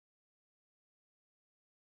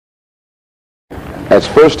That's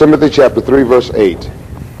 1 Timothy chapter 3, verse 8.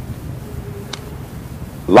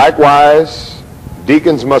 Likewise,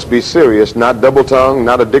 deacons must be serious, not double-tongued,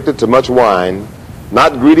 not addicted to much wine,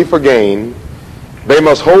 not greedy for gain. They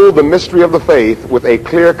must hold the mystery of the faith with a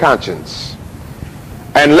clear conscience.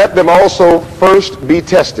 And let them also first be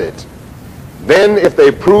tested. Then, if they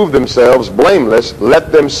prove themselves blameless,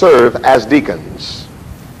 let them serve as deacons.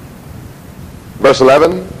 Verse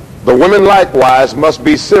 11, the women likewise must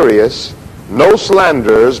be serious, no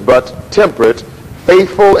slanderers, but temperate,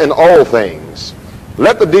 faithful in all things.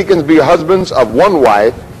 Let the deacons be husbands of one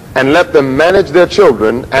wife, and let them manage their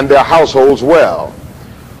children and their households well.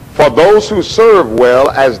 For those who serve well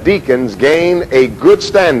as deacons gain a good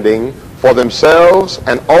standing for themselves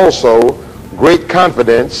and also great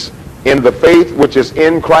confidence in the faith which is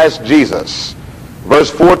in Christ Jesus.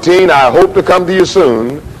 Verse 14, I hope to come to you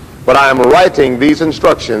soon, but I am writing these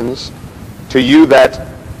instructions to you that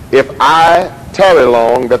if I tarry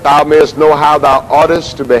long, that thou mayest know how thou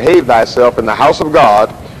oughtest to behave thyself in the house of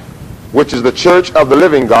God, which is the church of the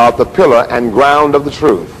living God, the pillar and ground of the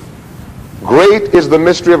truth. Great is the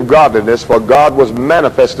mystery of godliness, for God was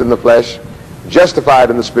manifest in the flesh, justified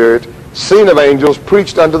in the spirit, seen of angels,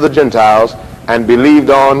 preached unto the Gentiles, and believed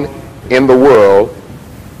on in the world,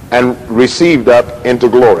 and received up into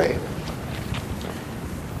glory.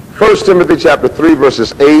 1 Timothy chapter 3,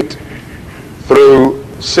 verses 8 through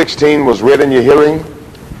 16 was read in your hearing.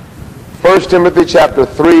 1 Timothy chapter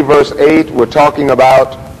 3, verse 8, we're talking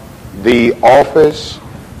about the office,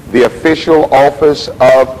 the official office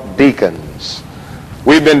of deacons.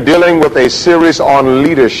 We've been dealing with a series on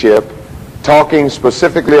leadership, talking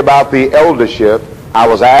specifically about the eldership. I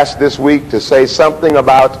was asked this week to say something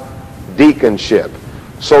about deaconship.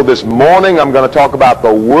 So this morning I'm going to talk about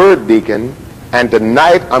the word deacon, and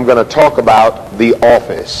tonight I'm going to talk about the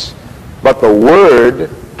office. But the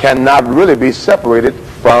word cannot really be separated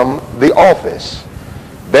from the office.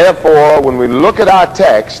 Therefore, when we look at our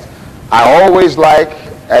text, I always like,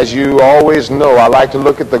 as you always know, I like to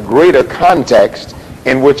look at the greater context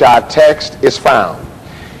in which our text is found.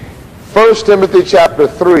 1 Timothy chapter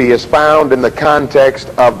 3 is found in the context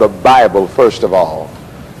of the Bible, first of all.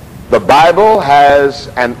 The Bible has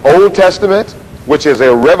an Old Testament, which is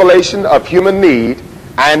a revelation of human need,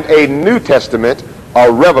 and a New Testament, a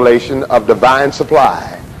revelation of divine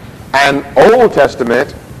supply. An Old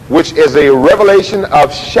Testament, which is a revelation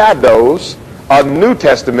of shadows, a New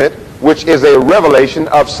Testament, which is a revelation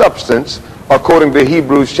of substance, according to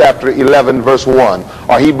Hebrews chapter 11, verse 1,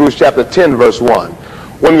 or Hebrews chapter 10, verse 1.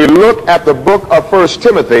 When we look at the book of 1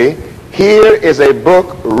 Timothy, here is a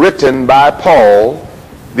book written by Paul,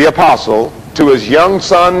 the apostle, to his young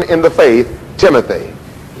son in the faith, Timothy.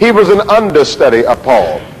 He was an understudy of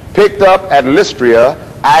Paul, picked up at Lystra,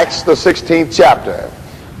 Acts the 16th chapter.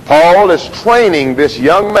 Paul is training this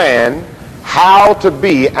young man how to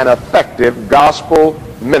be an effective gospel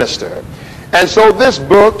minister. And so this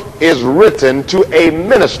book is written to a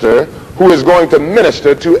minister who is going to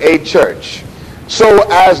minister to a church. So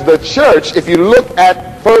as the church, if you look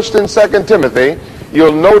at 1 and 2 Timothy,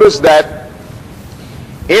 you'll notice that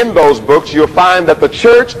in those books you'll find that the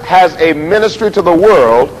church has a ministry to the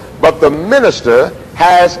world, but the minister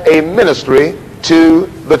has a ministry to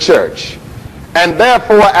the church. And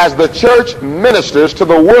therefore, as the church ministers to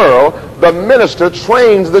the world, the minister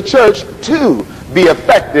trains the church to be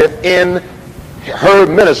effective in her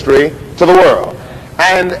ministry to the world.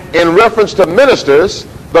 And in reference to ministers,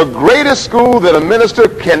 the greatest school that a minister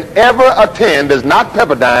can ever attend is not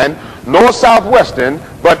Pepperdine nor Southwestern,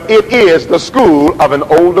 but it is the school of an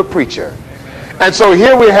older preacher. And so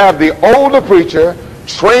here we have the older preacher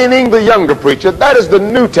training the younger preacher. That is the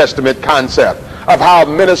New Testament concept of how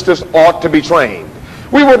ministers ought to be trained.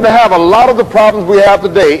 We wouldn't have a lot of the problems we have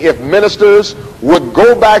today if ministers would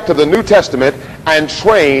go back to the New Testament and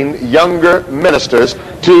train younger ministers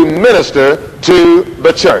to minister to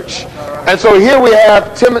the church. And so here we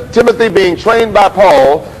have Timothy being trained by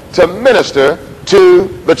Paul to minister to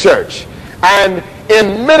the church. And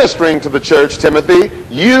in ministering to the church, Timothy,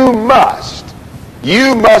 you must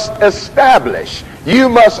establish, you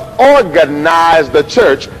must organize the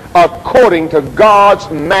church according to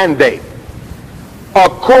God's mandate.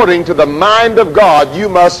 According to the mind of God, you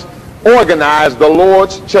must organize the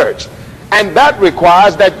Lord's church. And that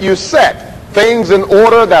requires that you set things in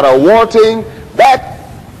order that are wanting.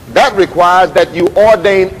 That requires that you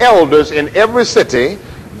ordain elders in every city.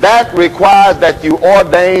 That requires that you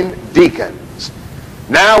ordain deacons.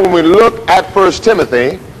 Now, when we look at 1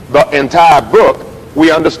 Timothy, the entire book, we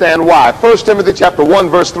understand why. 1 Timothy chapter 1,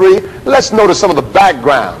 verse 3, let's notice some of the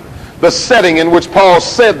background. the setting in which Paul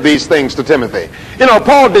said these things to Timothy. You know,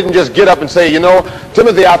 Paul didn't just get up and say, you know,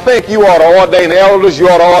 Timothy, I think you ought to ordain elders, you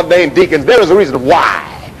ought to ordain deacons. There is a reason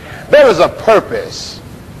why. There is a purpose.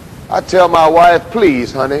 I tell my wife,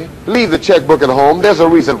 please, honey, leave the checkbook at home. There's a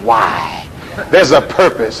reason why. There's a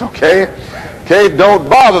purpose, okay? Okay, don't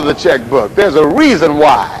bother the checkbook. There's a reason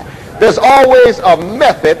why. There's always a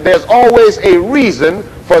method. There's always a reason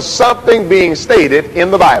for something being stated in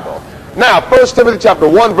the Bible. Now, 1 Timothy chapter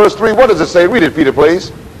 1, verse 3, what does it say? Read it, Peter,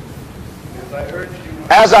 please.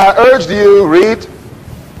 As I urged you, read,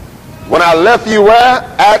 when I left you where?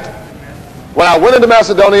 When I went into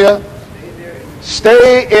Macedonia,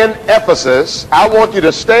 stay in Ephesus. I want you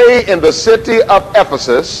to stay in the city of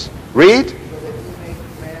Ephesus. Read.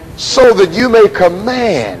 So that you may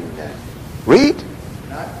command. Read.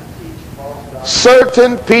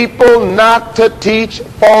 Certain people not to teach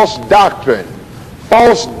false doctrine.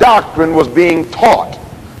 False doctrine was being taught.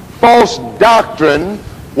 False doctrine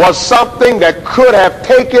was something that could have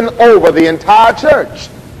taken over the entire church.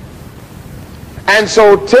 And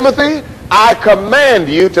so, Timothy, I command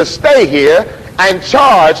you to stay here and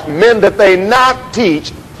charge men that they not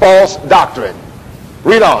teach false doctrine.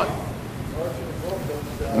 Read on.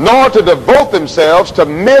 Nor to devote themselves to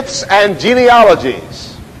myths and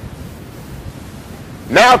genealogies.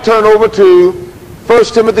 Now turn over to 1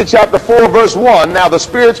 Timothy chapter 4, verse 1. Now the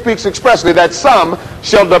Spirit speaks expressly that some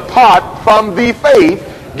shall depart from the faith,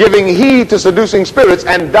 giving heed to seducing spirits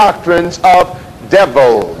and doctrines of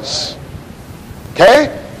devils.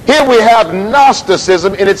 Okay? Here we have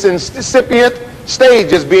Gnosticism in its incipient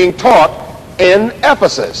stages being taught in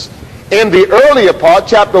Ephesus. In the earlier part,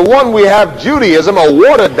 chapter 1, we have Judaism, a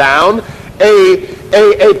watered down,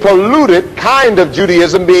 a polluted kind of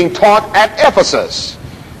Judaism being taught at Ephesus.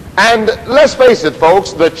 And let's face it,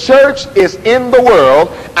 folks, the church is in the world,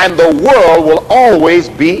 and the world will always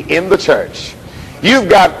be in the church. You've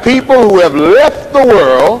got people who have left the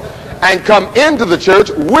world and come into the church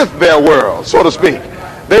with their world, so to speak.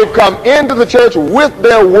 They've come into the church with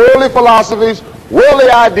their worldly philosophies, worldly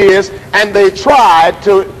ideas, and they try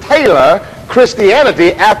to tailor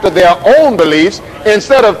Christianity after their own beliefs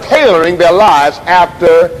instead of tailoring their lives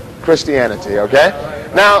after Christianity, okay?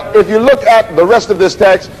 Now, if you look at the rest of this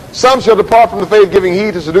text, some shall depart from the faith, giving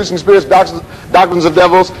heed to seducing spirits, doctrines of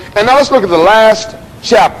devils. And now let's look at the last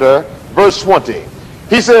chapter, verse 20.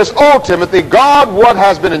 He says, "O Timothy, God, what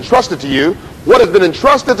has been entrusted to you, what has been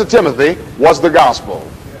entrusted to Timothy was the gospel."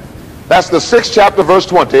 That's the 6th chapter, verse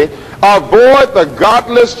 20. "Avoid the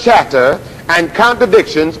godless chatter and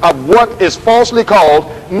contradictions of what is falsely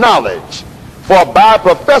called knowledge. For by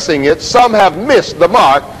professing it, some have missed the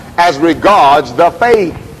mark as regards the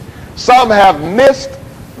faith." Some have missed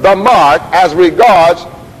the mark as regards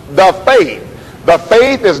the faith. The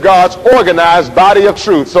faith is God's organized body of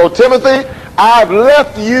truth. So, Timothy, I've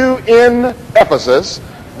left you in Ephesus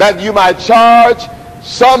that you might charge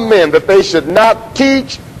some men that they should not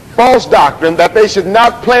teach false doctrine, that they should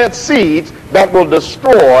not plant seeds that will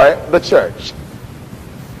destroy the church.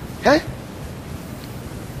 Okay?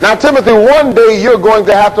 Now, Timothy, one day you're going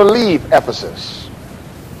to have to leave Ephesus.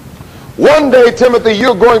 One day, Timothy,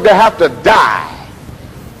 you're going to have to die.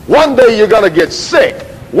 One day you're going to get sick.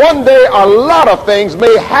 One day a lot of things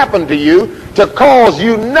may happen to you to cause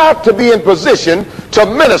you not to be in position to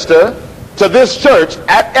minister to this church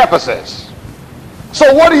at Ephesus.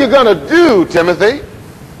 So what are you going to do, Timothy?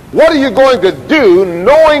 What are you going to do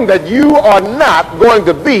knowing that you are not going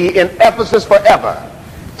to be in Ephesus forever?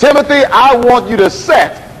 Timothy, I want you to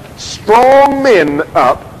set strong men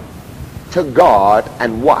up to guard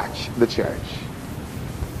and watch the church.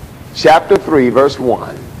 Chapter 3, verse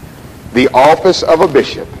 1. The office of a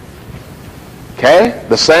bishop. Okay?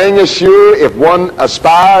 The saying is sure, if one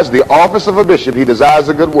aspires the office of a bishop, he desires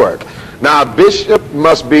a good work. Now, a bishop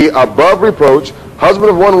must be above reproach, husband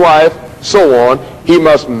of one wife, so on. He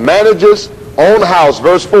must manage his own house,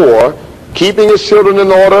 verse 4, keeping his children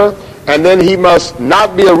in order, and then he must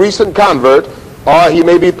not be a recent convert, or he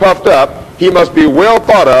may be puffed up. He must be well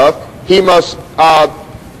thought of. He must,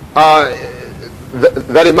 that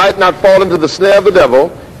he might not fall into the snare of the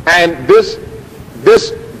devil. And this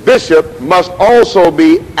bishop must also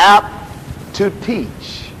be apt to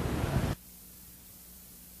teach.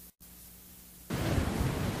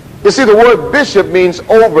 You see, the word bishop means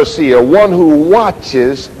overseer, one who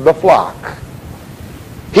watches the flock.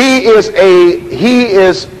 He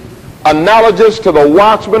is analogous to the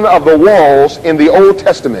watchman of the walls in the Old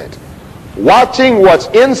Testament, watching what's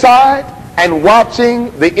inside and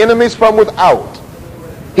watching the enemies from without.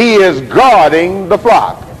 He is guarding the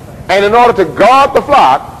flock. And in order to guard the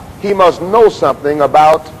flock, he must know something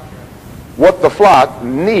about what the flock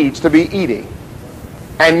needs to be eating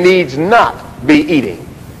and needs not be eating.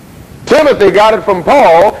 Timothy got it from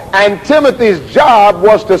Paul, and Timothy's job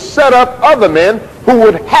was to set up other men who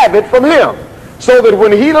would have it from him, so that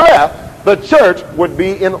when he left, the church would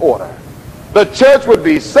be in order. The church would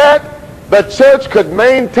be set. The church could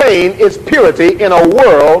maintain its purity in a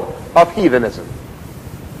world of heathenism.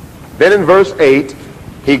 Then in verse 8,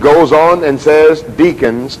 he goes on and says,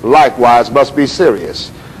 deacons likewise must be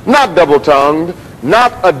serious, not double-tongued,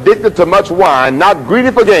 not addicted to much wine, not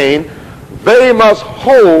greedy for gain. They must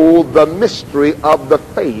hold the mystery of the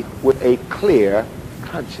faith with a clear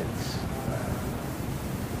conscience.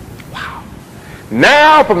 Wow.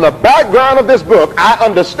 Now, from the background of this book, I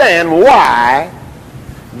understand why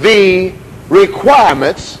the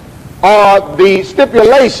requirements or the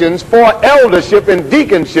stipulations for eldership and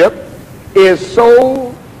deaconship is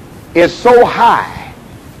so high.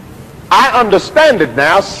 I understand it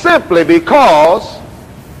now simply because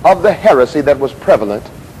of the heresy that was prevalent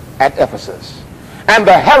at Ephesus, and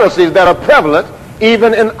the heresies that are prevalent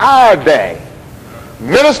even in our day.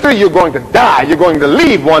 Minister, you're going to die. You're going to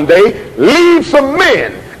leave one day. Leave some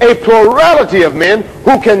men, a plurality of men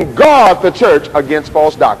who can guard the church against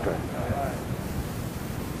false doctrine.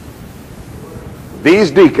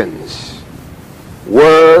 These deacons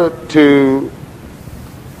were to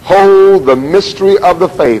hold the mystery of the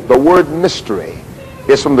faith. The word mystery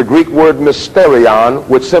is from the Greek word mysterion,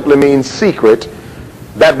 which simply means secret,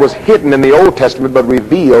 that was hidden in the Old Testament but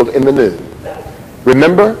revealed in the New.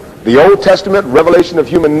 Remember, the Old Testament, revelation of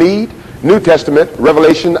human need. New Testament,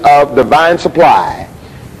 revelation of divine supply.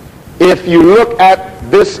 If you look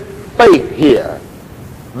at this faith here,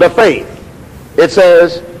 the faith, it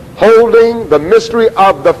says, holding the mystery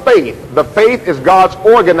of the faith. The faith is God's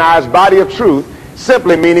organized body of truth,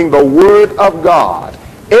 simply meaning the Word of God.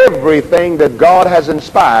 Everything that God has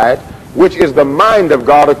inspired, which is the mind of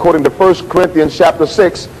God, according to 1 Corinthians chapter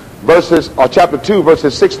 6, chapter 2,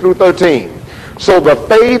 verses 6 through 13. So the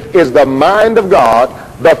faith is the mind of God.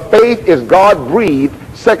 The faith is God-breathed,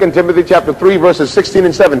 2 Timothy chapter 3, verses 16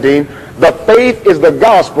 and 17. The faith is the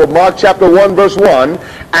gospel, Mark chapter 1, verse 1.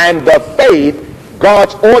 And the faith,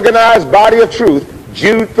 God's organized body of truth,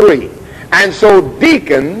 Jude 3. And so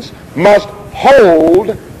deacons must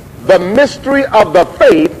hold the mystery of the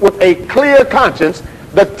faith with a clear conscience.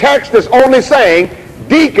 The text is only saying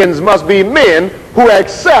deacons must be men who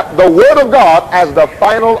accept the Word of God as the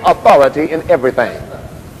final authority in everything.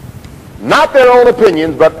 Not their own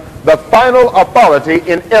opinions, but the final authority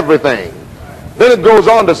in everything. Then it goes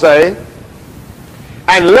on to say,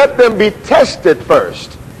 and let them be tested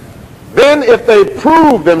first. Then if they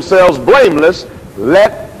prove themselves blameless,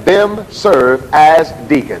 let them serve as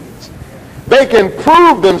deacons. They can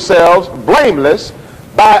prove themselves blameless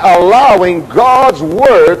by allowing God's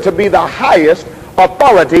Word to be the highest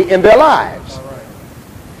authority in their lives.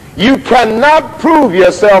 You cannot prove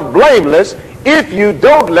yourself blameless if you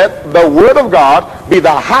don't let the Word of God be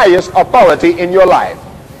the highest authority in your life.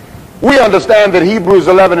 We understand that Hebrews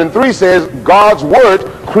 11 and 3 says God's Word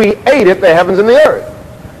created the heavens and the earth.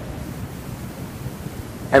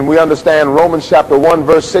 And we understand Romans chapter 1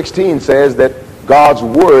 verse 16 says that God's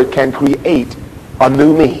Word can create a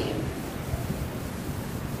new me.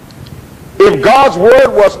 If God's Word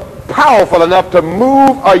was powerful enough to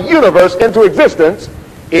move a universe into existence,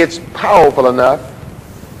 it's powerful enough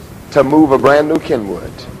to move a brand new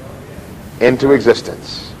Kinwood into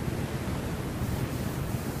existence.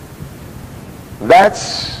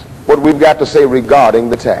 That's what we've got to say regarding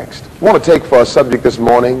the text. I want to take for a subject this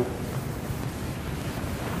morning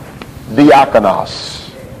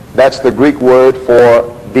diakonos. That's the Greek word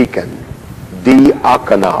for deacon.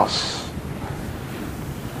 Diakonos.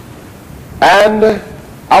 And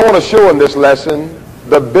I want to show in this lesson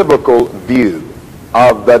the biblical view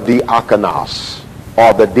of the diakonos,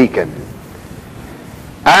 or the deacon.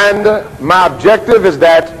 And my objective is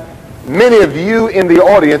that many of you in the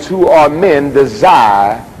audience who are men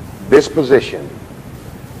desire this position,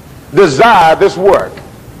 desire this work.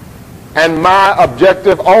 And my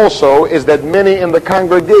objective also is that many in the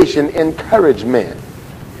congregation encourage men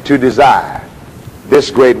to desire this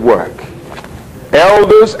great work.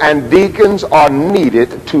 Elders and deacons are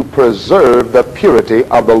needed to preserve the purity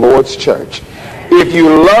of the Lord's church. If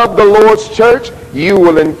you love the Lord's church, you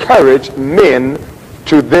will encourage men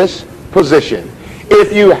to this position.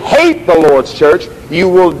 If you hate the Lord's church, you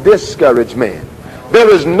will discourage men.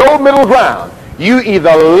 There is no middle ground. You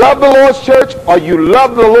either love the Lord's church or you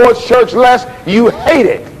love the Lord's church less. You hate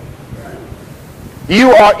it.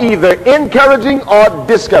 You are either encouraging or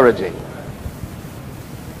discouraging.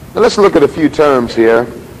 Now let's look at a few terms here.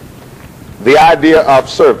 The idea of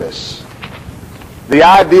service. the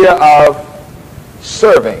idea of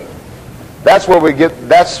serving. That's what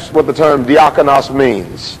the term diakonos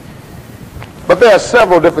means. But there are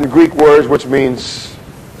several different Greek words which means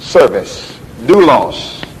service.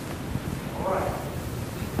 Doulos.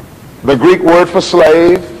 The Greek word for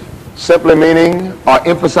slave, simply meaning or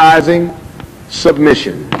emphasizing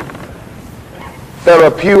submission.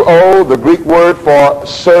 Therapeuo, the Greek word for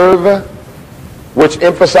serve, which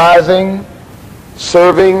emphasizing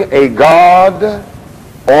serving a god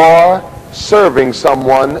or serving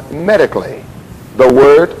someone medically. The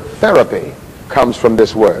word therapy comes from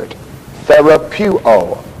this word.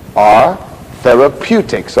 Therapeuo, or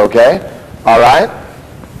therapeutics, okay? All right?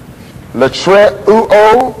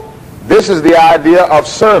 Latreuo, this is the idea of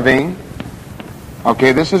serving.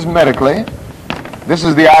 Okay, this is medically. This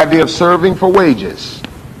is the idea of serving for wages.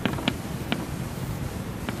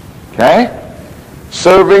 Okay?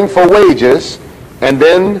 Serving for wages. And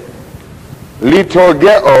then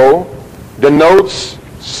liturgeo denotes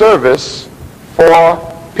service for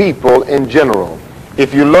people in general.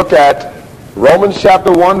 If you look at Romans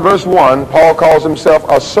chapter 1 verse 1, Paul calls himself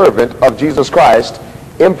a servant of Jesus Christ,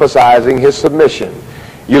 emphasizing his submission.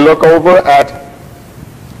 You look over at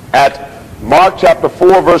Mark chapter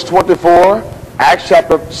 4 verse 24, Acts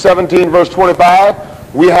chapter 17 verse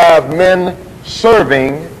 25, we have men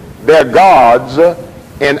serving their gods.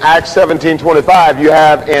 In Acts 17:25, you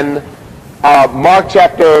have in Mark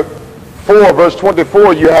chapter 4 verse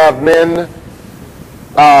 24, you have men,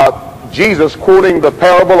 Jesus quoting the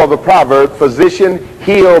parable of the proverb, physician,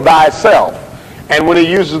 heal thyself. And when he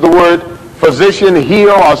uses the word physician,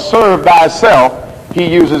 heal, or serve thyself, he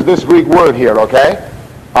uses this Greek word here, okay?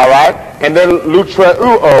 All right? And then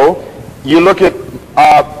lutreuo, you look at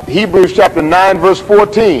Hebrews chapter 9 verse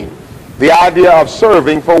 14, the idea of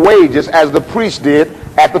serving for wages as the priest did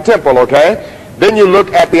at the temple, okay? Then you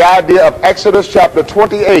look at the idea of Exodus chapter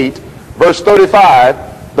 28 verse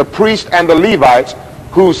 35, the priest and the Levites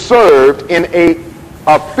who served in a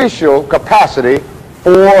official capacity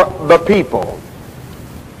for the people.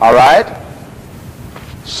 All right?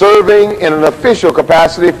 Serving in an official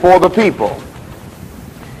capacity for the people.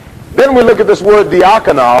 Then we look at this word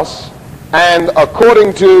diakonos, and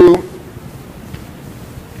according to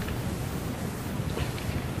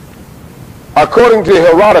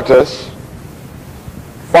Herodotus,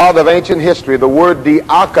 father of ancient history, the word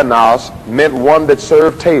diakonos meant one that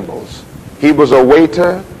served tables. He was a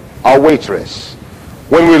waiter or waitress.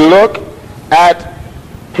 When we look at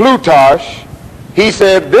Plutarch, he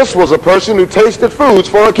said this was a person who tasted foods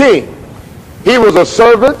for a king. He was a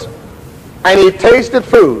servant and he tasted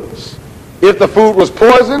foods. If the food was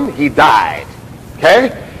poison, he died.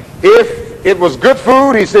 Okay? If it was good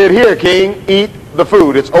food, he said, here, king, eat the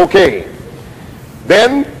food. It's okay.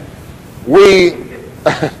 Then when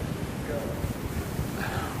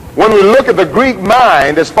we look at the Greek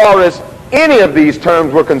mind, as far as any of these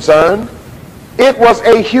terms were concerned, it was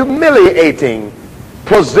a humiliating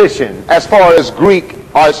position as far as Greek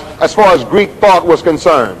thought was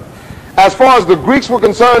concerned. As far as the Greeks were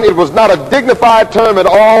concerned, it was not a dignified term at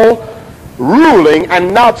all. Ruling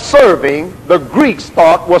and not serving, the Greeks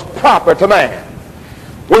thought was proper to man.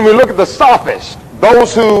 When we look at the sophists,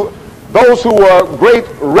 those who were great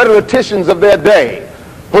rhetoricians of their day,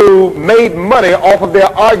 who made money off of their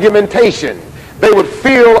argumentation, they would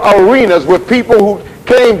fill arenas with people who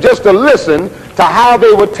came just to listen to how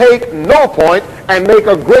they would take no point and make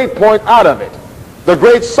a great point out of it. The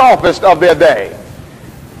great sophists of their day.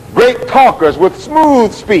 Great talkers with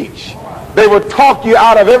smooth speech. They would talk you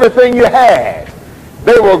out of everything you had.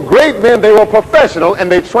 They were great men, they were professional, and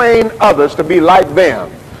they trained others to be like them.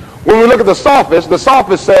 When we look at the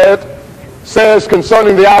sophist says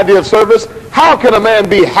concerning the idea of service, how can a man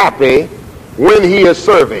be happy when he is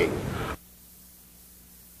serving?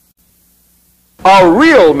 A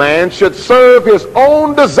real man should serve his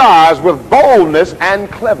own desires with boldness and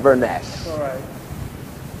cleverness. All right.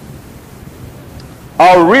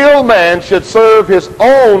 A real man should serve his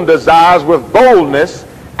own desires with boldness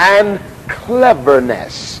and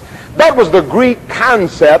cleverness. That was the Greek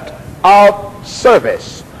concept of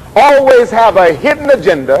service. Always have a hidden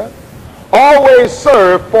agenda. Always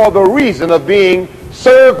serve for the reason of being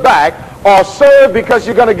served back, or serve because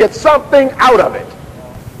you're going to get something out of it.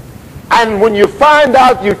 And when you find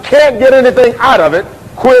out you can't get anything out of it,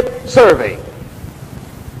 quit serving.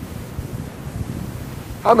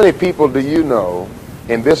 How many people do you know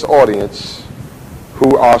in this audience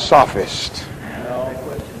who are sophists?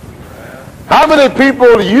 How many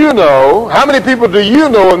people do you know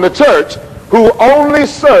in the church who only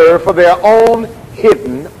serve for their own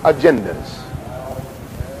hidden agendas?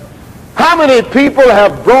 How How many people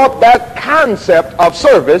have brought that concept of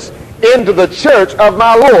service into the church of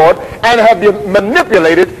my Lord and have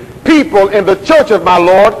manipulated people in the church of my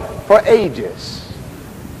Lord for ages?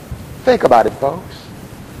 Think about it, folks.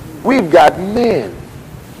 We've got men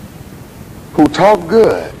who talk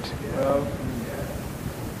good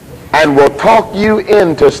and will talk you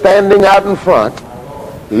into standing out in front,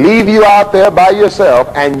 leave you out there by yourself,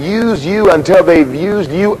 and use you until they've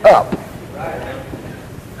used you up.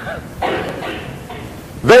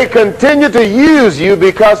 They continue to use you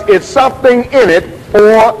because it's something in it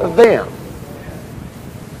for them.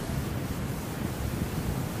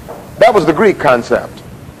 That was the Greek concept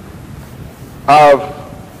of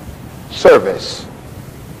service.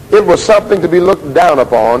 It was something to be looked down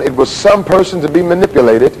upon. It was some person to be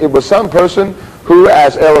manipulated. It was some person who,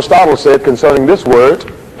 as Aristotle said concerning this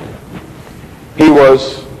word, he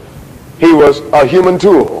was a human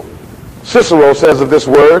tool. Cicero says of this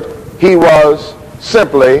word, he was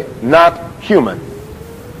simply not human.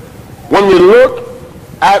 When we look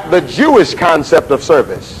at the Jewish concept of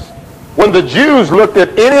service, when the Jews looked at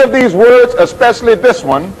any of these words, especially this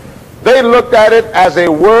one, they looked at it as a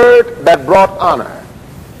word that brought honor.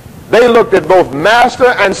 They looked at both master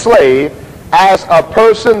and slave as a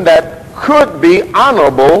person that could be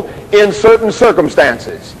honorable in certain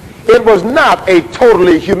circumstances. It was not a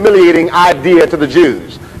totally humiliating idea to the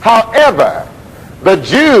Jews. However, the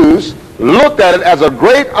Jews looked at it as a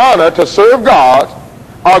great honor to serve God,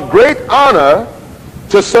 a great honor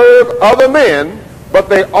to serve other men, but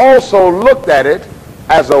they also looked at it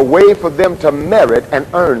as a way for them to merit and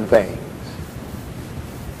earn things.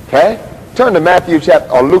 Okay? Turn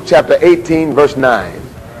to Luke chapter 18, verse 9.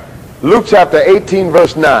 Luke chapter 18,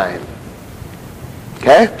 verse 9.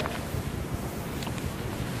 Okay?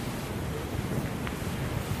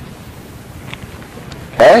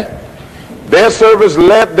 Okay? Their service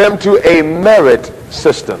led them to a merit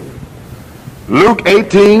system. Luke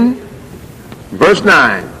 18, verse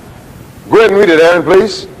 9. Go ahead and read it, Aaron,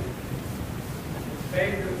 please.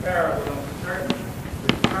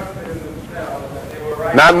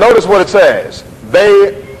 Now notice what it says.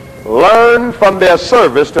 They learn from their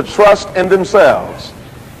service to trust in themselves.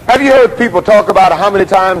 Have you heard people talk about how many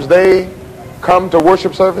times they come to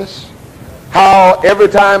worship service? How every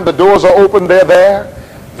time the doors are open, they're there.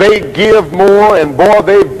 They give more, and boy,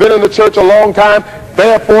 they've been in the church a long time.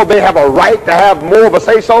 Therefore, they have a right to have more of a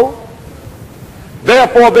say-so.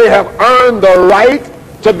 Therefore, they have earned the right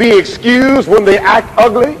to be excused when they act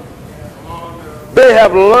ugly. They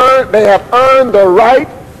have earned the right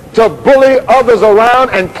to bully others around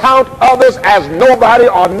and count others as nobody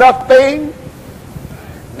or nothing.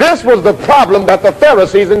 This was the problem that the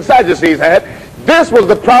Pharisees and Sadducees had. This was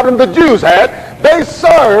the problem the Jews had. They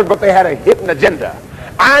served, but they had a hidden agenda.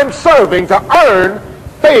 I'm serving to earn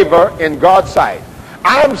favor in God's sight.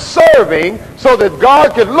 I'm serving so that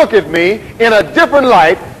God can look at me in a different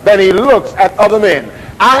light than he looks at other men.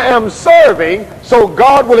 I am serving so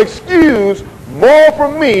God will excuse more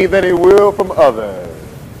from me than he will from others.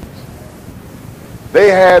 They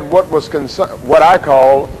had what I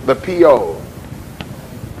call the PO.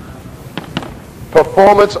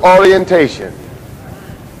 Performance orientation.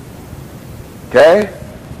 Okay?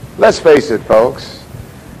 Let's face it, folks.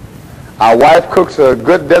 Our wife cooks a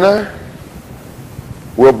good dinner,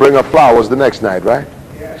 we'll bring her flowers the next night, right?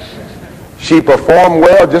 She performed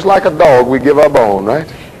well, just like a dog, we give her a bone, right?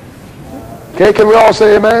 Okay, can we all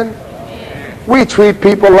say amen? We treat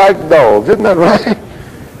people like dogs, isn't that right?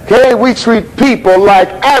 Okay, we treat people like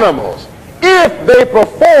animals. If they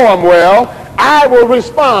perform well, I will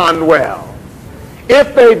respond well.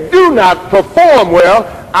 If they do not perform well,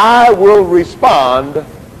 I will respond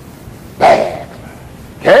bad.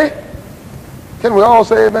 Okay? Can we all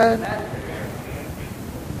say amen?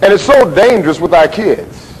 And it's so dangerous with our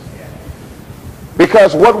kids,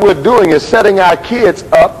 because what we're doing is setting our kids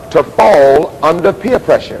up to fall under peer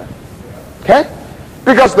pressure. Okay?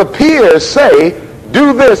 Because the peers say,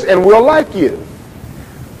 do this and we'll like you.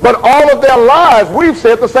 But all of their lives we've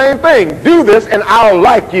said the same thing. Do this and I'll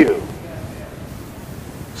like you.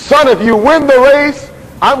 Son, if you win the race,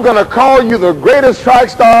 I'm going to call you the greatest track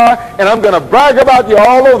star, and I'm going to brag about you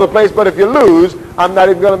all over the place, but if you lose, I'm not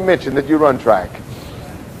even going to mention that you run track.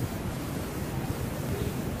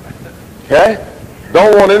 Okay?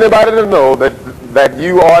 Don't want anybody to know that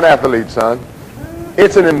you are an athlete, son.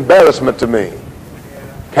 It's an embarrassment to me.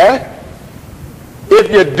 Okay?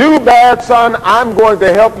 If you do bad, son, I'm going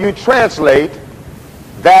to help you translate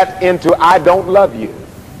that into I don't love you.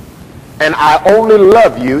 And I only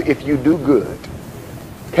love you if you do good.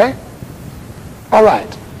 Okay? All right.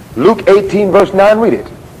 Luke 18, verse 9, read it.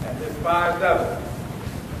 And despise others.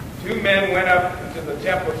 2 men went up into the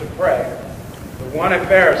temple to pray, the one a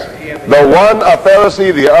Pharisee and the one a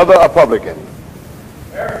Pharisee, the other a publican.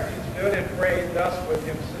 The Pharisee stood and prayed thus with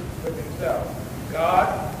himself,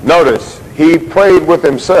 God. Notice, he prayed with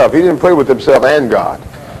himself. He didn't pray with himself and God.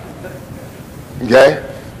 Okay?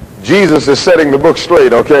 Jesus is setting the book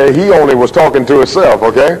straight, okay? He only was talking to himself,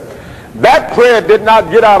 okay? That prayer did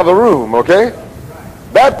not get out of the room, okay?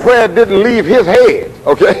 That prayer didn't leave his head,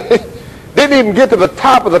 okay? Didn't even get to the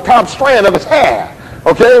top strand of his hair.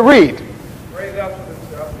 Okay, read. Prayed thus with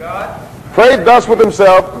himself, God. Prayed thus with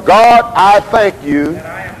himself, God, I thank you that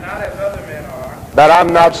I am not as other men are. That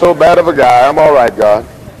I'm not so bad of a guy. I'm all right, God.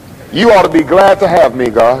 You ought to be glad to have me,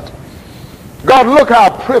 God. God, look how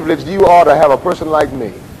privileged you are to have a person like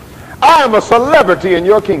me. I am a celebrity in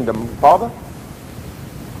your kingdom, Father.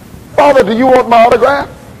 Father, do you want my autograph?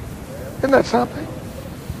 Isn't that something?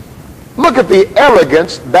 Look at the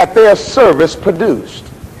arrogance that their service produced.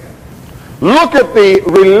 Look at the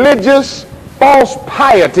religious false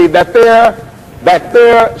piety that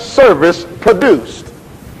their service produced.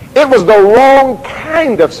 It was the wrong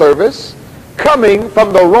kind of service coming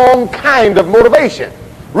from the wrong kind of motivation.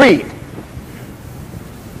 Read.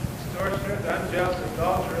 Extortioners, unjust,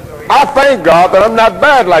 adulterers, I thank God that I'm not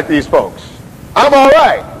bad like these folks. I'm all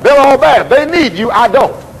right. They're all bad. They need you. I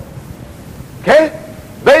don't. Okay?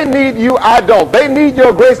 They need you. I don't. They need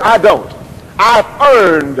your grace. I don't. I've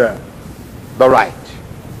earned the right.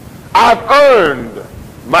 I've earned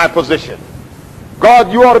my position.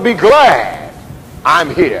 God, you ought to be glad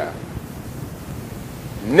I'm here.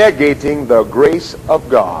 Negating the grace of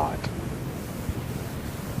God.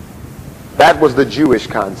 That was the Jewish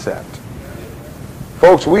concept.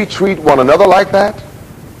 Folks, we treat one another like that.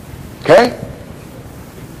 Okay?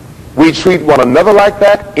 We treat one another like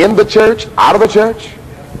that in the church, out of the church.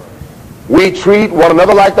 We treat one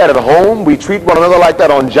another like that at home. We treat one another like that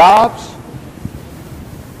on jobs.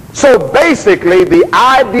 So basically, the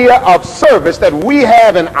idea of service that we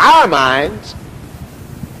have in our minds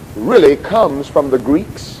really comes from the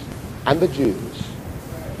Greeks and the Jews.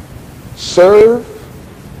 Serve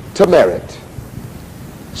to merit.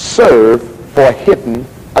 Serve for hidden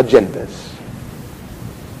agendas.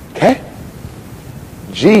 Okay?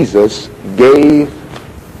 Jesus gave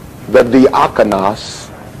the diakonos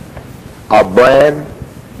a brand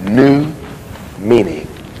new meaning.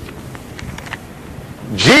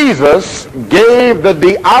 Jesus gave the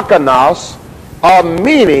diakonos a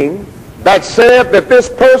meaning that said that this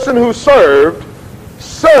person who served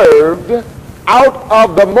out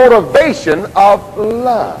of the motivation of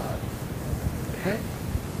love. Okay?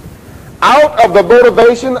 Out of the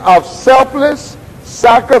motivation of selfless,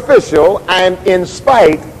 sacrificial, and in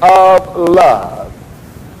spite of love.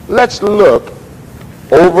 Let's look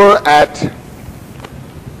over at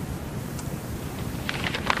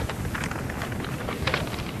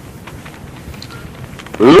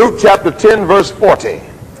Luke chapter 10, verse 40.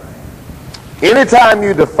 Anytime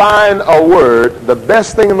you define a word, the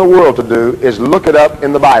best thing in the world to do is look it up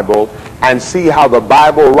in the Bible and see how the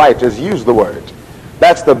Bible writers use the word.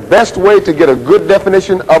 That's the best way to get a good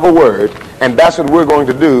definition of a word, and that's what we're going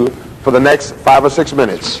to do for the next 5 or 6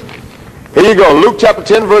 minutes. Here you go, Luke chapter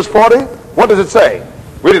 10, verse 40. What does it say?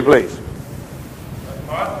 Read it, please.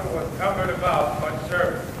 Martha was cumbered about much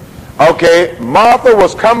serving. Okay, Martha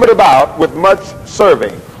was cumbered about with much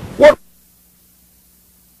serving.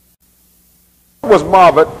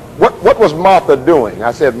 What was Martha doing?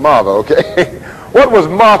 I said Martha, okay? What was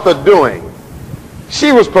Martha doing?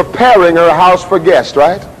 She was preparing her house for guests,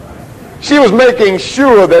 right? She was making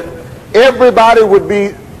sure that everybody would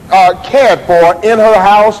be cared for in her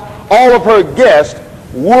house. All of her guests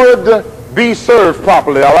would be served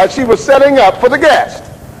properly, all right? She was setting up for the guest.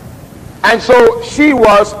 And so she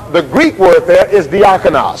was, the Greek word there is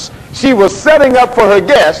diakonos. She was setting up for her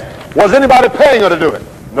guest. Was anybody paying her to do it?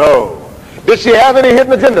 No. Did she have any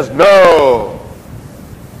hidden agendas? No.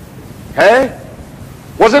 Okay?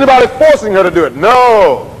 Was anybody forcing her to do it?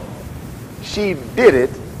 No. She did it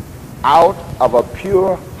out of a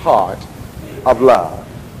pure heart of love.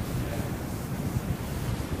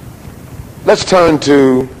 Let's turn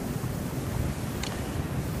to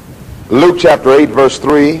Luke chapter 8, verse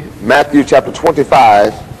 3, Matthew chapter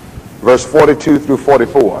 25, verse 42 through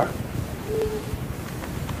 44.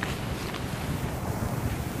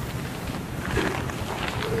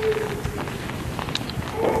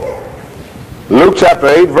 Luke chapter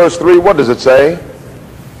 8, verse 3, what does it say?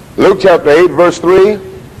 Luke chapter 8, verse 3.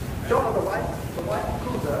 Jonah, the wife of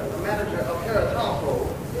Cusa, the manager of Herod's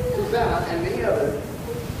household, Susanna, and many others,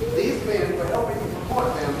 these men were helping to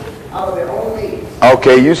support them out of their own means.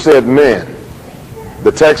 Okay, you said men.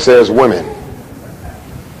 The text says women.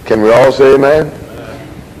 Can we all say amen?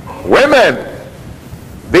 Women.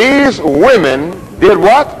 These women did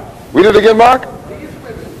what? Read it again, Mark. These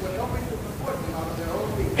women were helping to support them out of their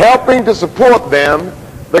own means. Helping to support them.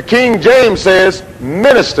 The King James says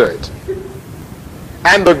ministered.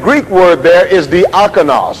 And the Greek word there is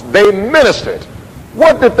diakonos. They ministered.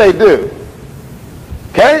 What did they do?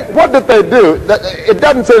 Okay? What did they do? It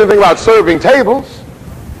doesn't say anything about serving tables.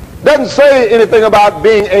 It doesn't say anything about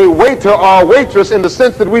being a waiter or a waitress in the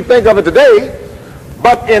sense that we think of it today.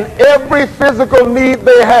 But in every physical need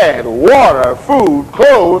they had, water, food,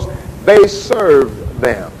 clothes, they served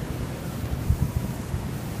them.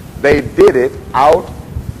 They did it out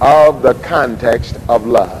of the context of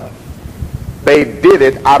love. They did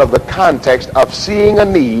it out of the context of seeing a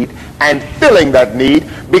need and filling that need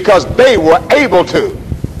because they were able to.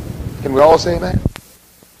 Can we all say that?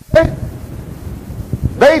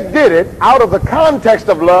 They did it out of the context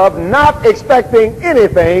of love, not expecting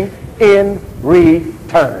anything in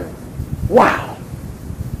return. Wow.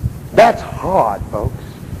 That's hard, folks.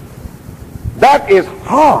 That is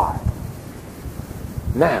hard.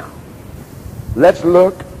 Now, let's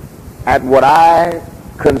look at what I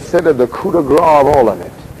consider the coup de grace of all of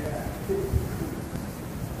it.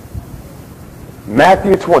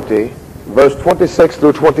 Matthew 20, verse 26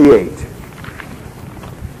 through 28.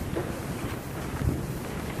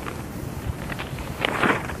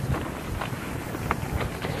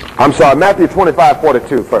 I'm sorry, Matthew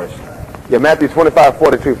 25:42 first. Yeah, Matthew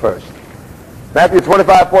 25:42 first. Matthew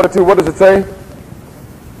 25:42, what does it say?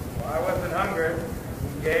 I wasn't hungry.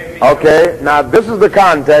 He gave me. Okay, now this is the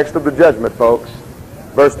context of the judgment, folks.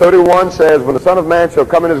 Verse 31 says, when the Son of Man shall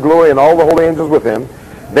come in his glory and all the holy angels with him,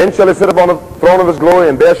 then shall he sit upon the throne of his glory,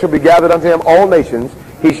 and there shall be gathered unto him all nations.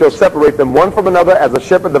 He shall separate them one from another, as a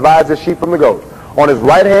shepherd divides his sheep from the goats. On his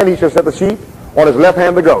right hand he shall set the sheep, on his left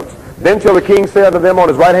hand the goats. Then shall the king say unto them on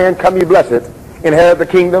his right hand, come ye blessed, inherit the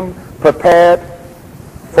kingdom prepared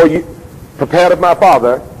for you, prepared of my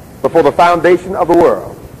Father before the foundation of the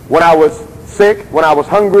world. When I was sick, when I was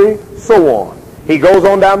hungry, so on. He goes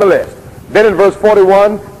on down the list. Then in verse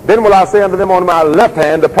 41, then will I say unto them on my left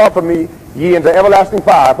hand, depart from me, ye into everlasting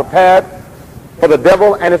fire, prepared for the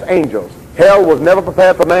devil and his angels. Hell was never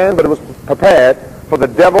prepared for man, but it was prepared for the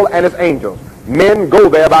devil and his angels. Men go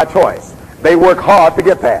there by choice. They work hard to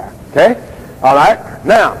get there. Okay? All right?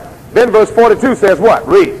 Now, then verse 42 says what?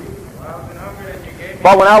 Read.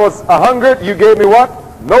 But when I was hungered, you gave me what?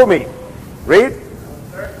 No meat. Read.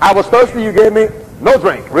 I was thirsty, you gave me no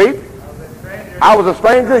drink. Read. I was a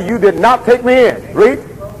stranger, you did not take me in. Read.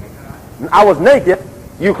 I was naked,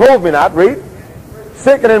 you clothed me not. Read.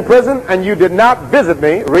 Sick and in prison, and you did not visit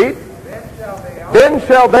me. Read. Then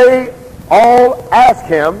shall they all ask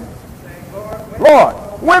him, Lord,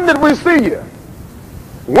 when did we see you?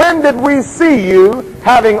 When did we see you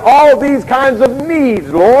having all these kinds of needs,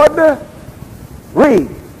 Lord? Read.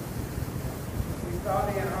 We saw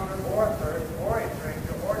thee in hunger or thirst, or a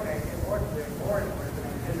stranger, or naked, or sick, or in prison,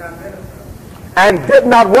 and did not minister. And did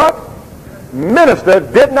not what? Minister.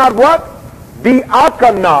 Did not what?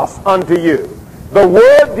 Diakonos unto you. The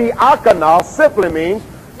word diakonos simply means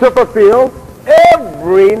to fulfill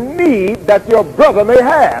every need that your brother may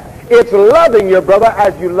have. It's loving your brother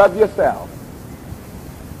as you love yourself.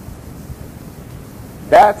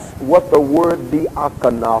 That's what the word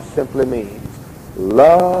diakonos simply means.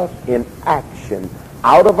 Love in action,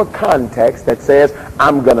 out of a context that says,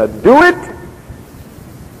 I'm going to do it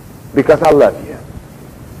because I love you.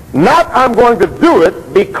 Not I'm going to do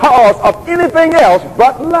it because of anything else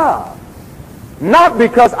but love. Not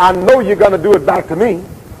because I know you're going to do it back to me.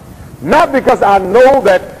 Not because I know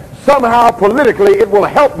that somehow politically it will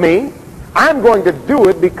help me. I'm going to do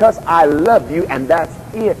it because I love you, and that's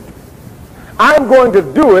it. I'm going to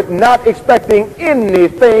do it not expecting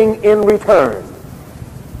anything in return.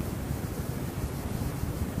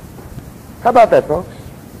 How about that, folks?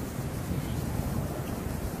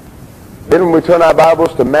 Then when we turn our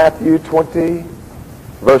Bibles to Matthew 20,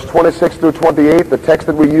 verse 26 through 28, the text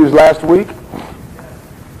that we used last week.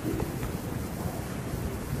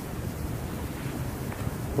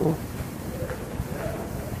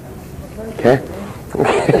 Okay.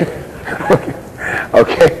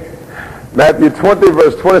 Okay. Matthew 20,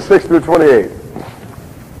 verse 26 through 28.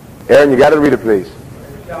 Aaron, you got to read it, please. It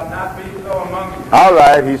shall not be so among you. All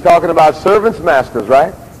right. He's talking about servants, masters,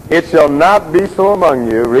 right? It shall not be so among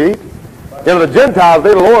you. Read. You know, the Gentiles,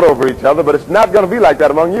 they lord over each other, but it's not going to be like that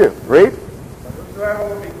among you. Read.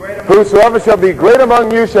 Whosoever shall be great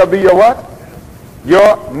among you shall be your what?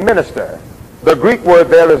 Your minister. The Greek word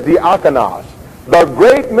there is diakonos. The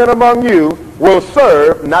great men among you will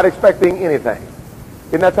serve, not expecting anything.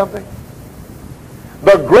 Isn't that something?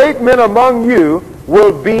 The great men among you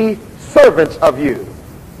will be servants of you.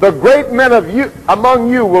 The great men among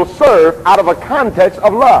you will serve out of a context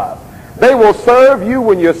of love. They will serve you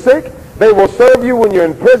when you're sick. They will serve you when you're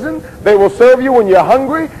in prison. They will serve you when you're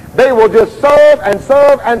hungry. They will just serve and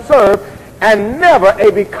serve and serve, and never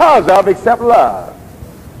a because of except love.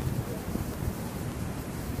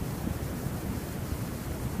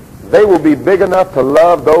 They will be big enough to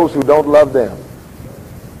love those who don't love them.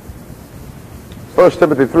 1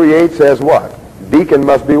 Timothy 3:8 says what? Deacon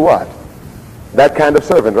must be what? That kind of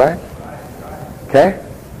servant, right? Okay?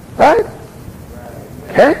 Right?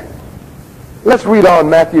 Okay? Let's read on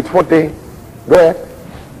Matthew 20. Go ahead.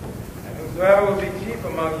 Whosoever will be chief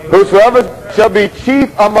among you. Whosoever shall be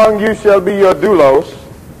chief among you shall be your doulos,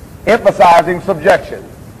 emphasizing subjection.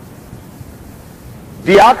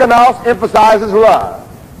 Diakonos emphasizes love.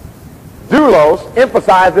 Doulos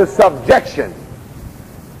emphasizes subjection.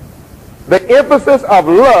 The emphasis of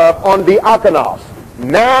love on diakonos.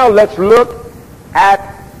 Now let's look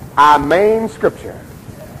at our main scripture.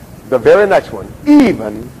 The very next one.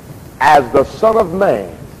 Even as the Son of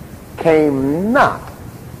Man came not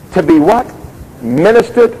to be what?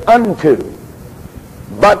 Ministered unto,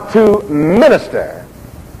 but to minister,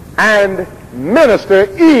 and minister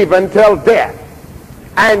even till death,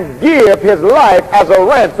 and give his life as a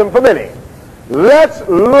ransom for many. Let's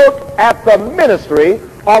look at the ministry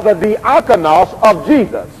or the diakonos of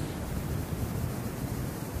Jesus.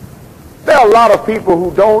 There are a lot of people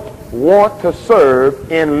who don't want to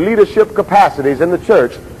serve in leadership capacities in the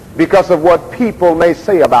church because of what people may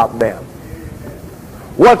say about them,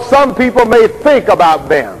 what some people may think about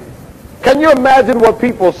them. Can you imagine what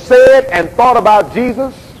people said and thought about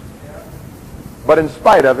Jesus? But in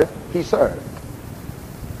spite of it, he served.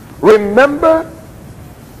 Remember,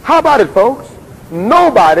 how about it, folks?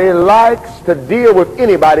 Nobody likes to deal with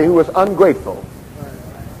anybody who is ungrateful.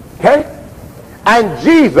 Okay? And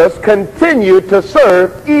Jesus continued to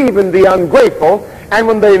serve even the ungrateful. And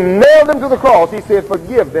when they nailed him to the cross, he said,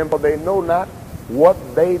 forgive them, for they know not what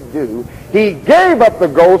they do. He gave up the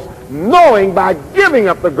ghost, knowing by giving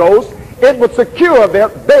up the ghost, it would secure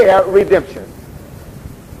their redemption.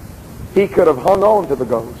 He could have hung on to the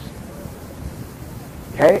ghost.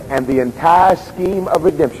 Okay? And the entire scheme of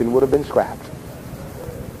redemption would have been scrapped.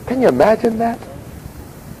 Can you imagine that?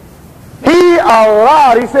 He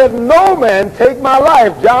allowed, he said, no man take my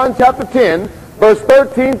life. John chapter 10, verse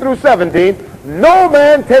 13 through 17. No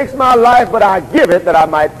man takes my life, but I give it that I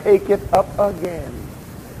might take it up again.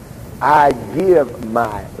 I give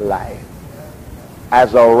my life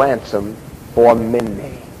as a ransom for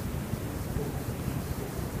many.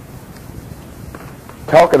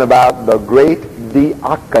 Talking about the great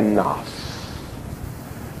diakonos.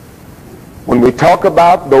 When we talk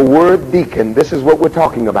about the word deacon, this is what we're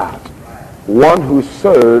talking about. One who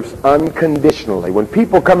serves unconditionally. When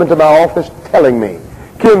people come into my office telling me,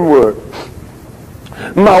 Kinwood,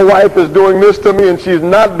 my wife is doing this to me and she's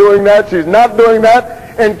not doing that, she's not doing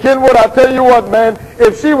that. And Kinwood, I tell you what, man,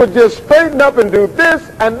 if she would just straighten up and do this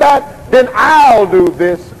and that, then I'll do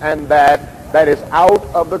this and that. That is out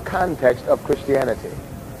of the context of Christianity.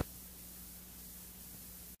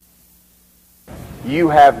 You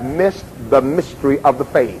have missed the mystery of the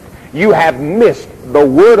faith. You have missed the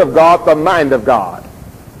Word of God, the mind of God.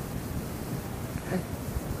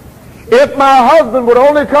 If my husband would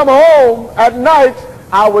only come home at night,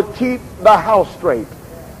 I would keep the house straight.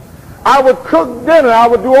 I would cook dinner. I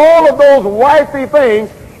would do all of those wifey things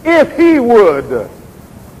if he would.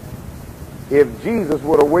 If Jesus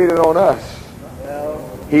would have waited on us,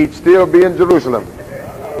 he'd still be in Jerusalem.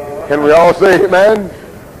 Can we all say amen?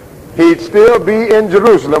 He'd still be in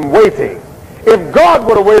Jerusalem waiting. If God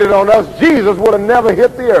would have waited on us, Jesus would have never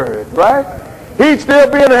hit the earth, right? He'd still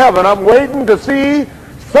be in heaven. I'm waiting to see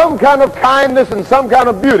some kind of kindness and some kind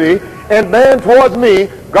of beauty, and then towards me,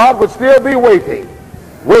 God would still be waiting,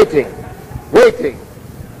 waiting, waiting,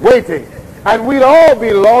 waiting. And we'd all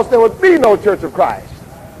be lost. There would be no Church of Christ.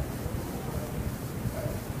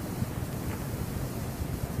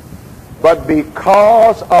 But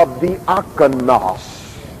because of the diakonos,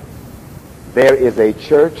 there is a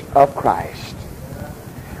Church of Christ.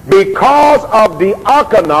 Because of the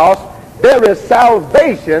diakonos, there is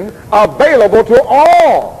salvation available to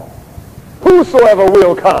all, whosoever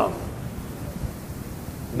will come.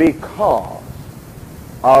 Because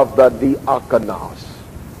of the diakonos,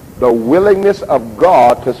 the willingness of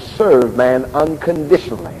God to serve man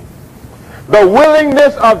unconditionally. The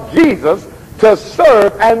willingness of Jesus to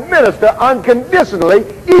serve and minister unconditionally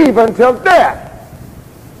even till death.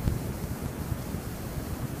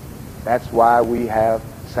 That's why we have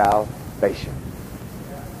salvation.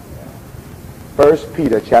 1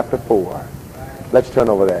 Peter chapter 4. Let's turn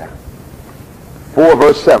over there. 4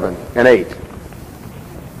 verse 7 and 8.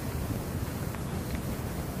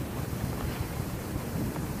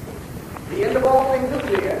 The end of all things is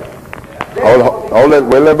here. Hold it.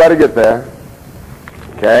 Will everybody get there?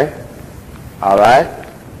 Okay. All right.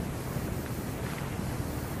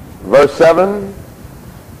 Verse 7.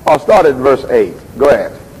 I'll start at verse 8. Go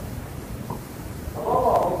ahead.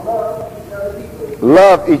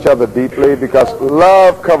 Love each other deeply, because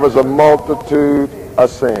love covers a multitude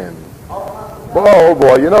of sin. Oh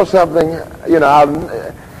boy, you know something? You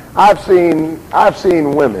know, I've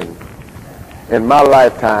seen women in my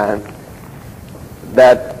lifetime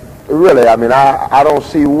that really, I mean, I don't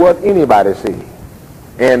see what anybody see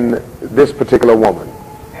in this particular woman,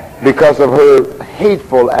 because of her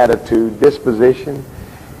hateful attitude, disposition,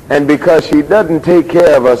 and because she doesn't take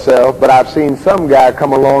care of herself. But I've seen some guy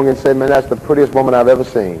come along and say, man, that's the prettiest woman I've ever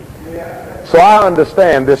seen. So I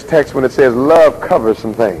understand this text when it says love covers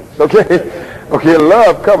some things, okay? Okay,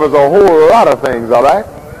 love covers a whole lot of things, all right?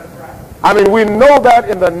 I mean, we know that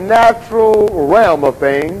in the natural realm of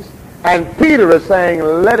things, and Peter is saying,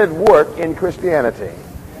 let it work in Christianity.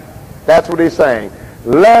 That's what he's saying.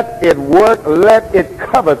 Let it work, let it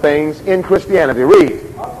cover things in Christianity. Read.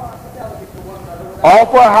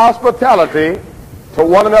 Offer hospitality to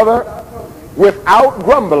one another without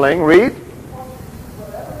grumbling. Read.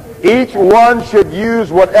 Each one should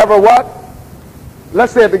use whatever what?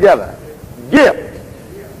 Let's say it together. Gift.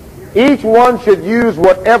 Each one should use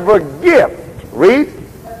whatever gift. Read.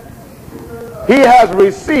 He has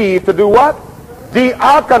received to do what?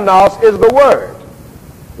 Diakonos is the word.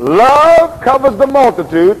 Love covers the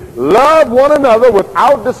multitude. Love one another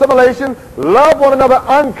without dissimulation. Love one another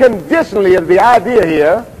unconditionally is the idea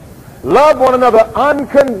here. Love one another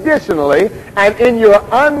unconditionally, and in your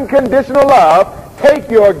unconditional love, take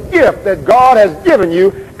your gift that God has given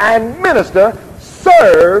you and minister,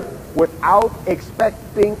 serve without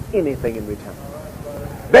expecting anything in return.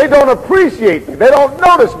 They don't appreciate me. They don't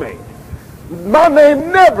notice me. My name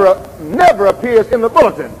never appears in the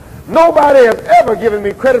bulletin. Nobody has ever given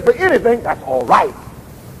me credit for anything. That's all right.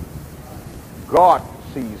 God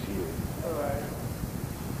sees you.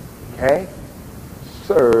 Okay?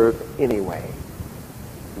 Serve anyway.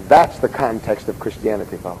 That's the context of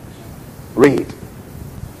Christianity, folks. Read.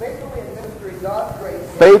 Faithfully administering God's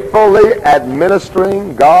grace. Faithfully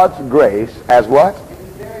administering God's grace as what?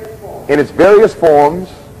 In its various forms.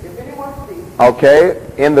 If anyone speaks. Okay.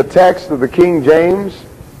 In the text of the King James,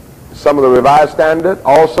 some of the Revised Standard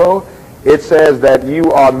also, it says that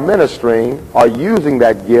you are ministering or using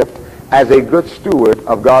that gift as a good steward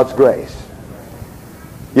of God's grace.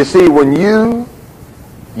 You see, when you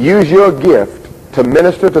use your gift to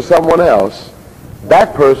minister to someone else,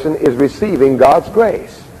 that person is receiving God's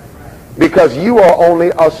grace, because you are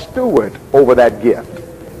only a steward over that gift.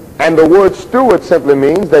 And the word steward simply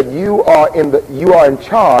means that you are in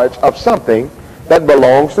charge of something that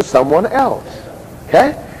belongs to someone else.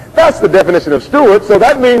 Okay? That's the definition of steward. So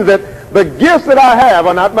that means that the gifts that I have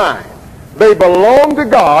are not mine. They belong to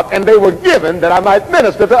God, and they were given that I might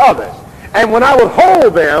minister to others. And when I would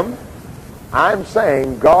hold them, I'm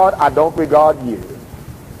saying, God, I don't regard you.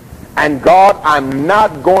 And God, I'm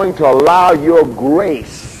not going to allow your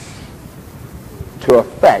grace to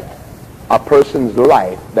affect a person's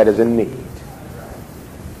life that is in need.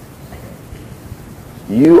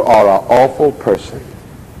 You are an awful person.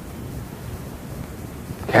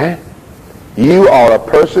 Okay? You are a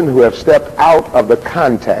person who have stepped out of the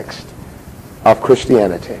context of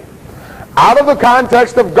Christianity. Out of the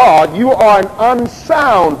context of God, you are an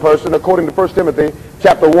unsound person, according to 1 Timothy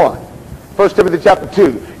chapter 1. 1 Timothy chapter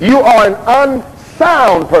 2. You are an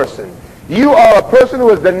unsound person. You are a person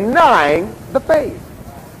who is denying the faith.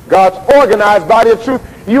 God's organized body of truth.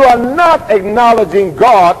 You are not acknowledging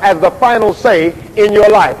God as the final say in your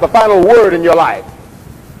life, the final word in your life.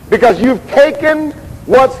 Because you've taken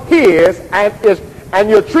what's his and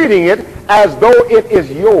you're treating it as though it is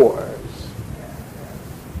yours.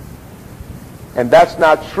 And that's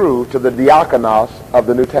not true to the diakonos of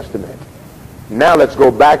the New Testament. Now let's go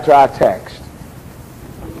back to our text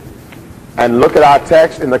and look at our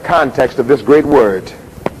text in the context of this great word,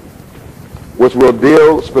 which will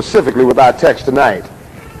deal specifically with our text tonight.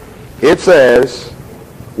 It says,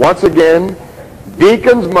 once again,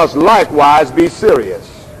 deacons must likewise be serious,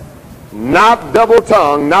 not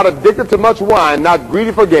double-tongued, not addicted to much wine, not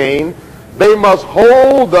greedy for gain. They must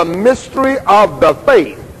hold the mystery of the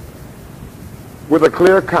faith with a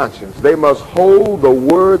clear conscience. They must hold the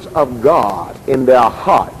words of God in their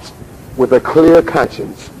hearts with a clear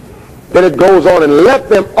conscience. Then it goes on, and let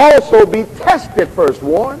them also be tested, first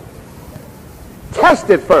warned.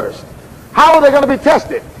 tested first. How are they going to be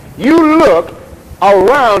tested? You look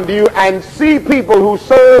around you and see people who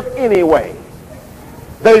serve anyway.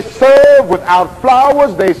 They serve without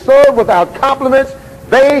flowers. They serve without compliments.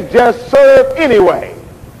 They just serve anyway.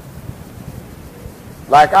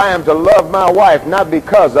 Like I am to love my wife, not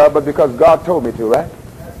because of, but because God told me to, right?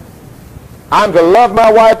 I'm to love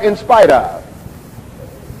my wife in spite of.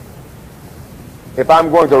 If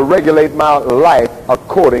I'm going to regulate my life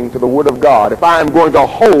according to the Word of God, if I'm going to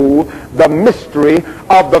hold the mystery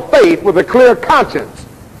of the faith with a clear conscience,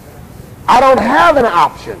 I don't have an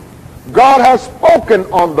option. God has spoken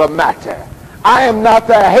on the matter. I am not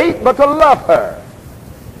to hate, but to love her.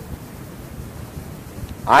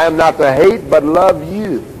 I am not to hate, but love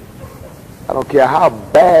you. I don't care how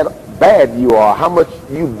bad you are, how much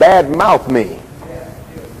you badmouth me.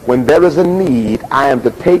 When there is a need, I am to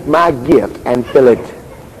take my gift and fill it.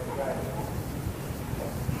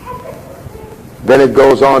 Then it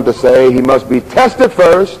goes on to say he must be tested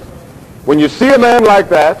first. When you see a man like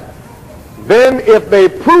that, then if they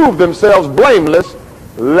prove themselves blameless,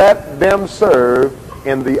 let them serve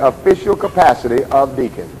in the official capacity of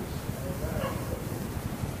deacons.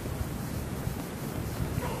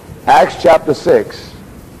 Acts chapter 6.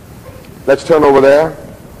 Let's turn over there.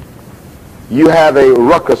 You have a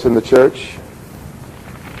ruckus in the church.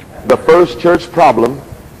 The first church problem.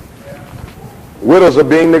 Widows are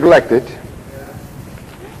being neglected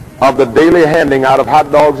of the daily handing out of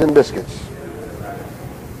hot dogs and biscuits.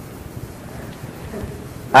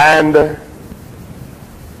 And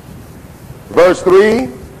verse 3,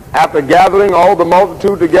 after gathering all the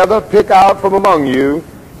multitude together, pick out from among you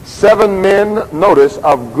 7 men, notice,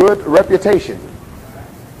 of good reputation.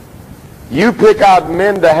 You pick out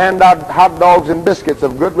men to hand out hot dogs and biscuits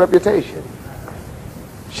of good reputation.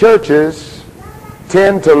 Churches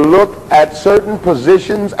tend to look at certain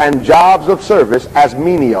positions and jobs of service as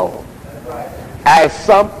menial, as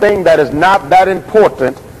something that is not that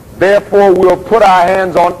important. Therefore, we'll put our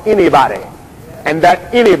hands on anybody. And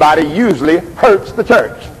that anybody usually hurts the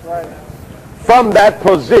church from that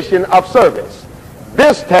position of service.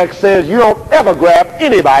 This text says you don't ever grab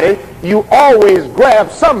anybody. You always grab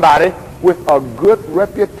somebody with a good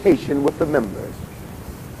reputation with the members.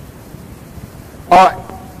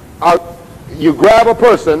 You grab a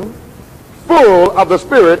person full of the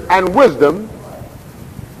Spirit and wisdom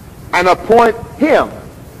and appoint him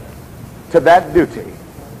to that duty.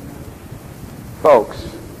 Folks,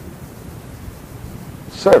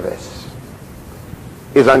 service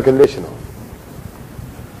is unconditional.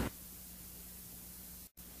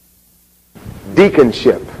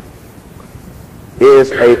 Deaconship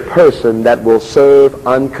is a person that will serve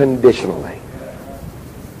unconditionally.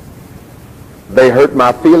 They hurt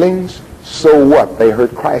my feelings, so what? They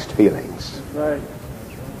hurt Christ's feelings. Right.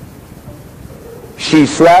 She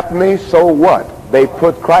slapped me, so what? They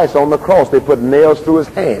put Christ on the cross. They put nails through his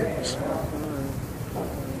hands.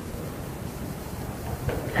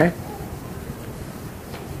 Okay?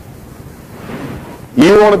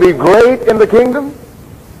 You want to be great in the kingdom?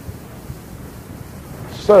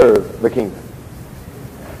 Serve the kingdom.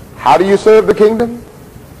 How do you serve the kingdom?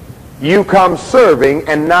 You come serving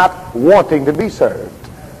and not wanting to be served.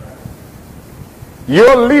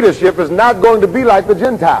 Your leadership is not going to be like the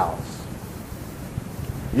Gentiles.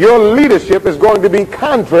 Your leadership is going to be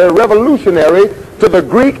contrary, revolutionary to the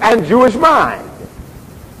Greek and Jewish mind.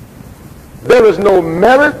 There is no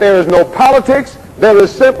merit, there is no politics, there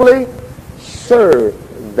is simply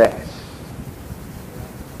service.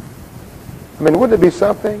 I mean, wouldn't it be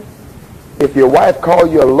something if your wife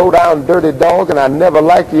called you a low-down, dirty dog, and I never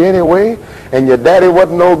liked you anyway, and your daddy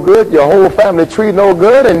wasn't no good, your whole family tree no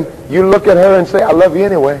good, and you look at her and say, I love you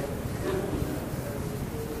anyway?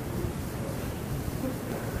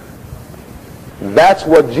 That's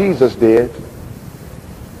what Jesus did.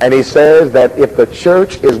 And he says that if the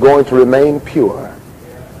church is going to remain pure,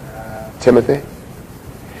 Timothy,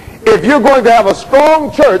 if you're going to have a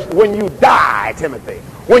strong church when you die, Timothy,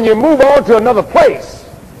 when you move on to another place,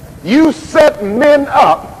 you set men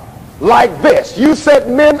up like this. You set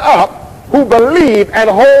men up who believe and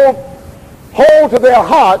hold to their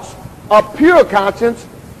hearts a pure conscience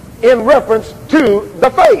in reference to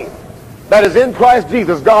the faith that is in Christ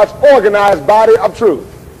Jesus, God's organized body of truth.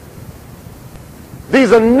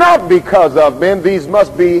 These are not because of men. These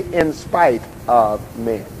must be in spite of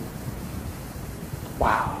men.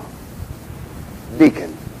 Wow.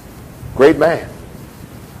 Deacon. Great man.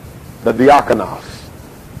 The diakonos.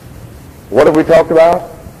 What have we talked about?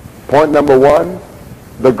 Point number 1,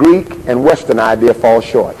 the Greek and Western idea falls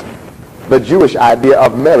short. The Jewish idea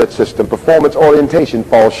of merit system, performance orientation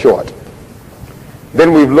falls short.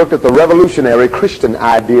 Then we've looked at the revolutionary Christian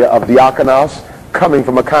idea of diakonos coming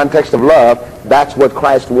from a context of love. That's what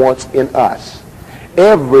Christ wants in us.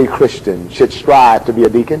 Every Christian should strive to be a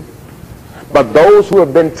deacon, but those who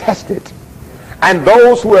have been tested and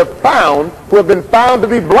those who have been found to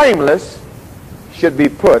be blameless should be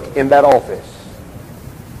put in that office,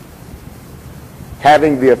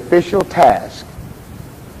 having the official task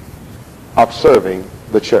of serving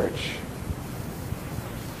the church.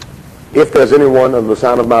 If there's anyone under the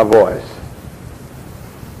sound of my voice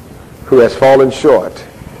who has fallen short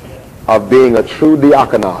of being a true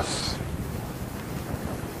diakonos,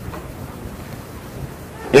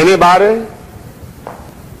 anybody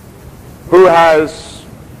who has,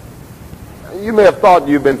 you may have thought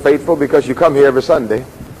you've been faithful because you come here every Sunday,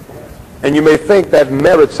 and you may think that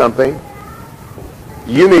merits something,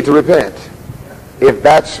 you need to repent if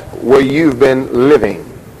that's where you've been living.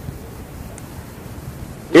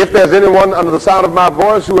 If there's anyone under the sound of my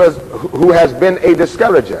voice who has been a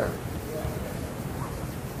discourager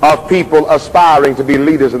of people aspiring to be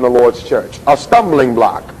leaders in the Lord's church, a stumbling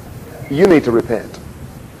block, you need to repent.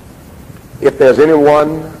 If there's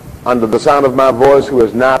anyone under the sound of my voice who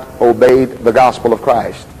has not obeyed the gospel of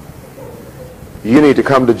Christ, you need to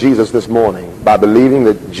come to Jesus this morning by believing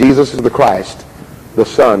that Jesus is the Christ, the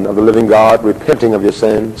Son of the living God, repenting of your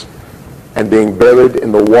sins and being buried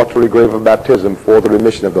in the watery grave of baptism for the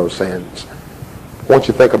remission of those sins. Won't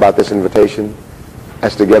you think about this invitation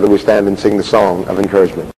as together we stand and sing the song of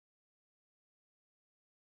encouragement.